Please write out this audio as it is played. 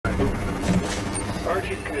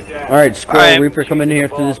Alright, Scroll, Reaper, come in here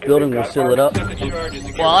through this building, we'll seal it up.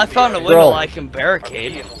 Well, I found a window I can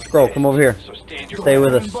barricade. Scroll, come over here. Stay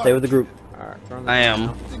with us, stay with the group. I am.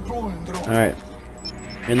 Alright.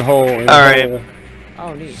 In the hole, in the hole.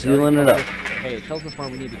 Oh, neat. Sealing it up. Hey, it tells us where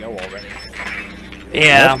we need to go already.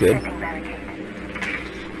 Yeah. That's good.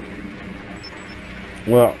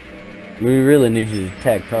 Well, we really need you to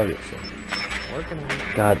tag targets. So. Working on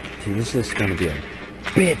it. God, dude, this is gonna be a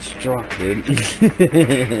bitch drop, dude.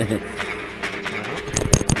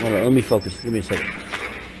 Hold on, let me focus. Give me a second.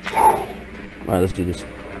 Alright, let's do this.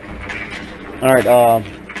 Alright,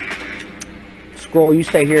 Scroll, you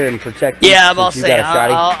stay here and protect. Yeah, I'm about to say,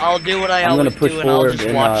 I'll do what I always do, and I'll just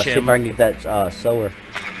watch see him. if I can get that sower.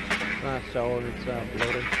 It's not sower, it's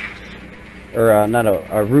bloater. Or not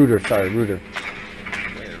a rooter. Sorry, rooter.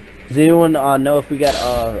 Does anyone know if we got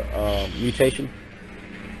mutation?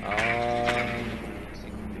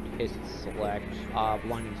 Case it's select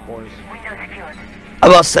blinding spores. I'm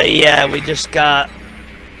about to say, yeah, we just got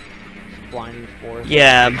Blinding spores.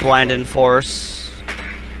 yeah, blinding force.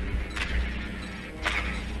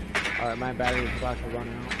 Alright, my battery's about to run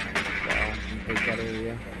out, so I can take that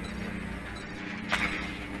area.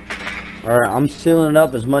 Alright, I'm sealing it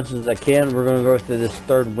up as much as I can. We're gonna go through this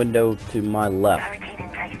third window to my left.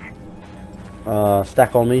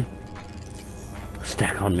 Stack on me.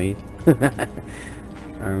 Stack on me.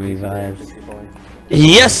 Army vibes.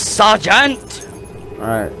 Yes, Sergeant!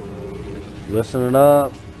 Alright. Listen it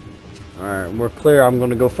up. Alright, we're clear. I'm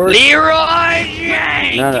gonna go first. Leroy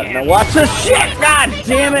Jenkins! No, watch this shit! God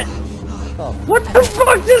damn it! Oh. What the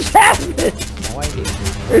fuck just happened?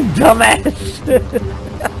 You're dumbass!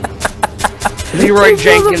 Leroy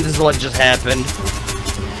Jenkins is what just happened.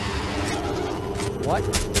 What?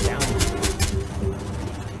 Down.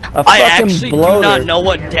 I actually do not know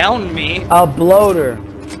what downed me. A bloater.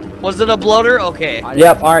 Was it a bloater? Okay.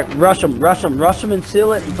 Yep, alright, rush him and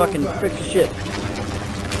seal it and fucking fix the shit.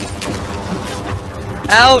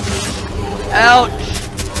 Ouch! Ouch!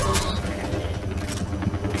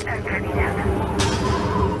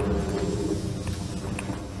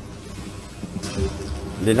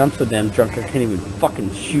 Dude, I'm so damn drunk I can't even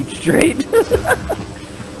fucking shoot straight.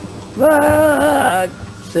 Ah,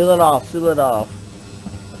 seal it off, seal it off.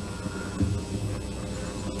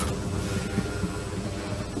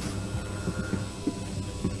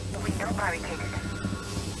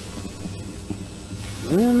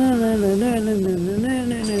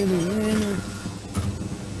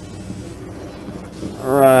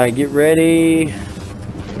 Alright, get ready.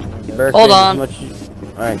 Hold on.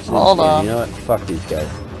 Alright, so hold on. You know what? Fuck these guys.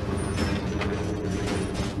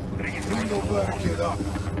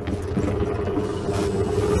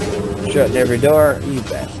 Shutting every door, you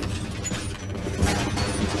bastards.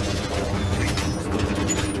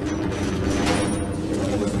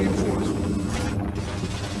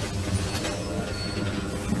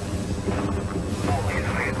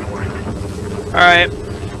 Alright.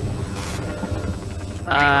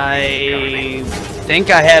 I think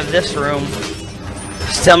I have this room.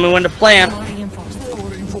 Just tell me when to plant.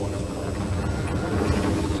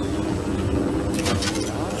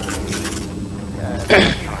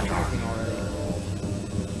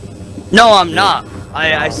 No, I'm not.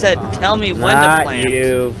 I said tell me when to plant. Not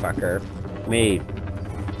you, fucker. Me.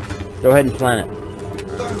 Go ahead and plant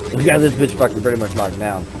it. We got this bitch fucking pretty much locked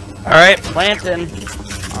down. Alright, planting.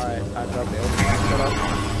 Alright, I dropped it.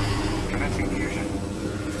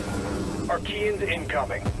 Archeans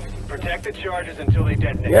incoming. Protect the charges until they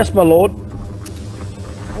detonate. Yes, my lord.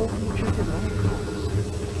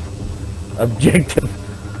 Objective.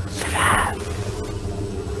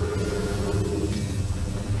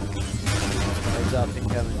 Heads up,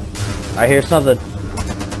 incoming. I hear something.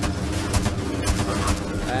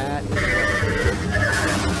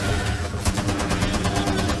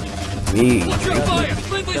 Me.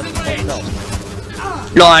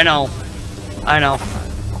 No, I know. I know.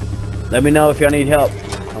 Let me know if y'all need help.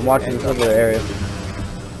 I'm watching this other area.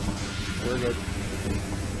 We're good.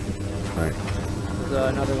 Alright. There's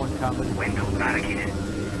another one coming. Window barricaded.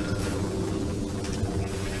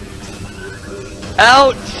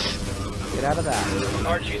 Ouch! Get out of that.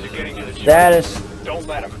 Archies are getting to the charge. Status. Don't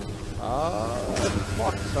let them.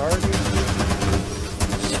 Fuck, Sergeant.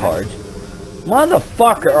 Charge.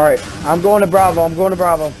 Motherfucker. Alright. I'm going to Bravo. I'm going to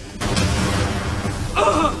Bravo.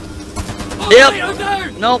 Yep.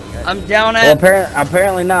 Nope. I'm down Well, at.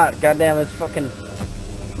 apparently not. Goddamn, it's fucking.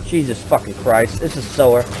 Jesus fucking Christ. This is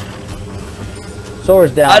Sower.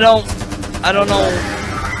 Sower's down. I don't know.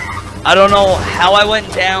 I don't know how I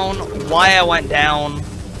went down. Why I went down.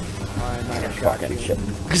 Fucking shit.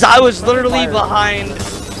 Because I was literally behind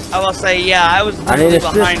I will say, yeah, I was I need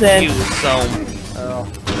literally behind assistance. you, so. Oh.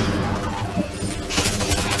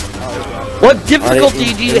 What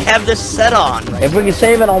difficulty do you have this set on? If we can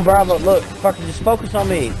save it on Bravo, look, fucking just focus on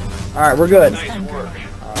me. Alright, we're good. Nice work.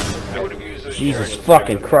 I would have used those Jesus charges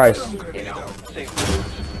fucking for Christ. you know, safe.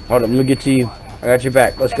 Hold on, let me get to you. I got your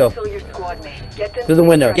back. Let's go. Cancel your squad mate. Get them Through the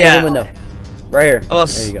window. Yeah. Through the window. Right here. Oh,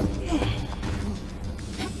 There you go.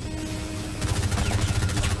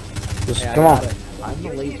 Just, Yeah, I come got on. it. I'm the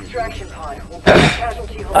Use the lazy. extraction pod. We'll put the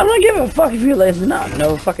casualty hole. I'm not giving a fuck if you're lazy or not.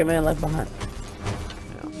 No fucking man left behind.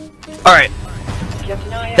 Alright, Kept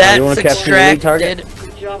an eye out. You that's wanna capture the lead target? extracted.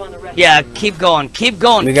 Good job on the rest. Yeah, keep going, keep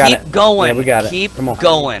going, We got keep it. going. Yeah, we got it. Keep Come on.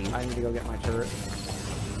 going. I need to go get my turret.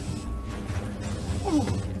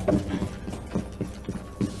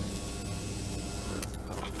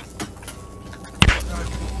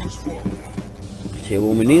 Shit,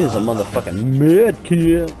 what we need is a motherfucking med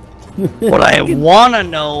kit. What I wanna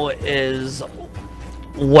know is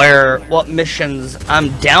what missions I'm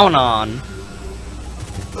down on.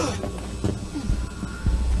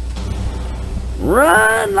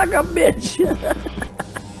 Run like a bitch.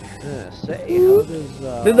 Say, how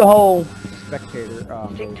does Through the hole. spectator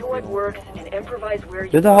Stick to what works and improvise where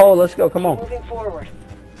you Through the hole. Let's go. Come on. moving forward.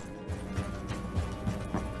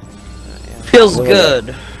 Feels Look at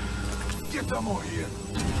good.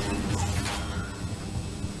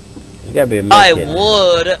 You gotta be a med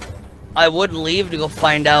kit. I would leave to go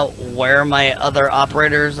find out where my other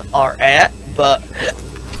operators are at, but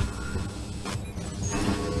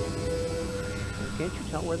Can't you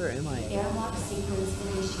tell where they're MIA? Airlock sequence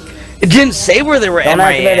initiated. it didn't say where they were Don't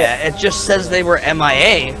activate MIA. It just says they were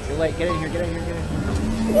MIA. Too late. Get in here. Get in here. Get in here.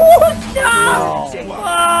 What? No! We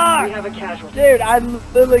Fuck! have a casualty. Dude, I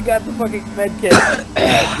literally got the fucking med kit.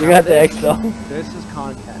 You got the XO. This is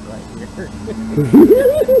content right here.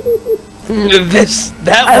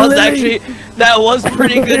 That I was literally- actually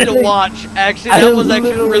pretty good to watch. Actually, that was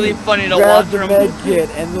actually really funny to watch grabbed the from med kit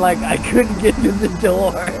and like I couldn't get to the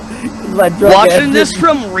door. Like drug watching ass this bitch.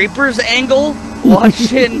 from Reaper's angle.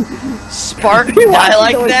 Watching Spark He die watched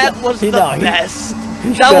like the way that he- was he the know, he- best. He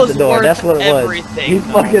That shut was the door. worth That's what it everything. was.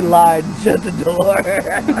 He fucking lied and shut the door.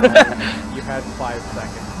 You had 5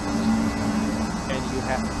 seconds, and you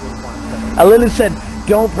have to wait 1 second. I literally said,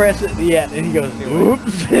 "Don't press it yet," and he goes,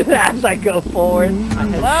 "Oops!" As I go forward.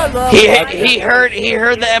 He heard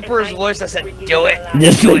the Emperor's voice. I said, "Do it,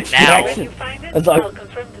 Just do it now." extraction. That's all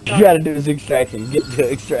you gotta do is extraction. Get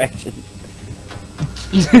to extraction.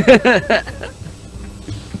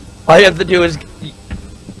 All you have to do is,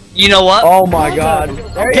 you know what? Oh my god.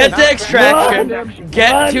 There he Get is. to extraction. Run.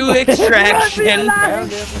 Get Run. to extraction.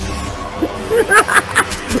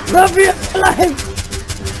 Love you alive.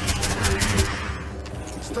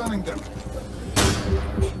 Stunning them.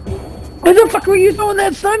 What the fuck were you throwing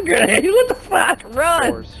that stun grenade? What the fuck? Of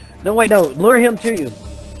Run. course. No, wait, no. Lure him to you.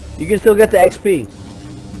 You can still get the XP.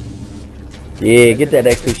 Yeah, get that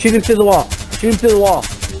XP. Shoot him through the wall. Shoot him through the wall.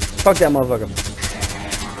 Fuck that motherfucker.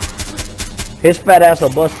 His fat ass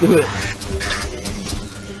will bust through it.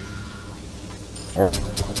 Or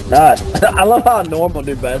not. I love how normal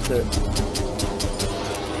do bastard.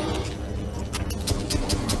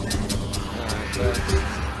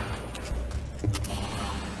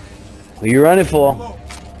 Who you running for?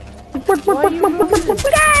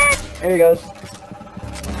 There he goes.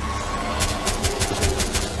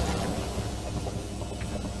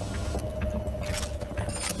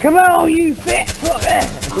 Come on, you fat fuck!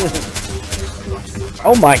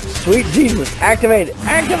 Oh my sweet Jesus! Activate it!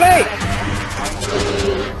 Activate!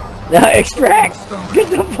 Now extract! Get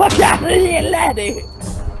the fuck out of here, laddie!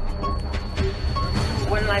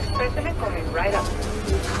 One live specimen coming right up.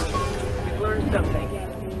 We've learned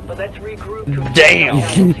something, but let's regroup to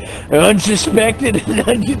Damn. Unsuspected and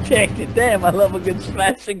undetected. Damn, I love a good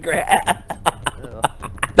smash and grab.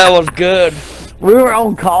 That was good. We were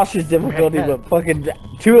on cautious difficulty, but fucking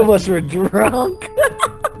two of us were drunk.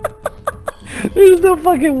 There's no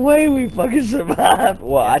fucking way we fucking survived.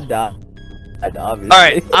 Well, I died. Obviously.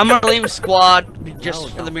 Alright, I'm gonna leave squad just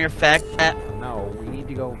for the mere fact that. No, we need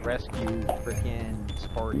to go rescue freaking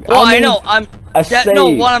Spartan. Well, I mean, know, no,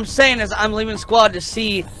 save. what I'm saying is I'm leaving squad to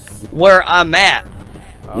see where I'm at.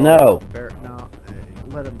 No. No,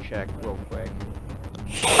 let him check real quick.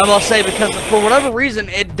 I'm gonna say because for whatever reason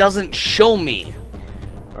it doesn't show me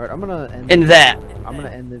Alright, I'm gonna end in that. I'm gonna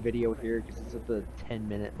end the video here because it's at the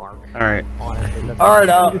 10-minute mark. Alright. Alright,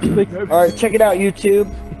 alright, check it out, YouTube.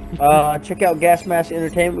 Check out Gas Mask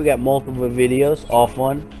Entertainment. We got multiple videos, all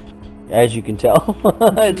fun, as you can tell.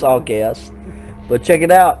 It's all chaos. But check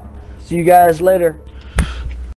it out. See you guys later.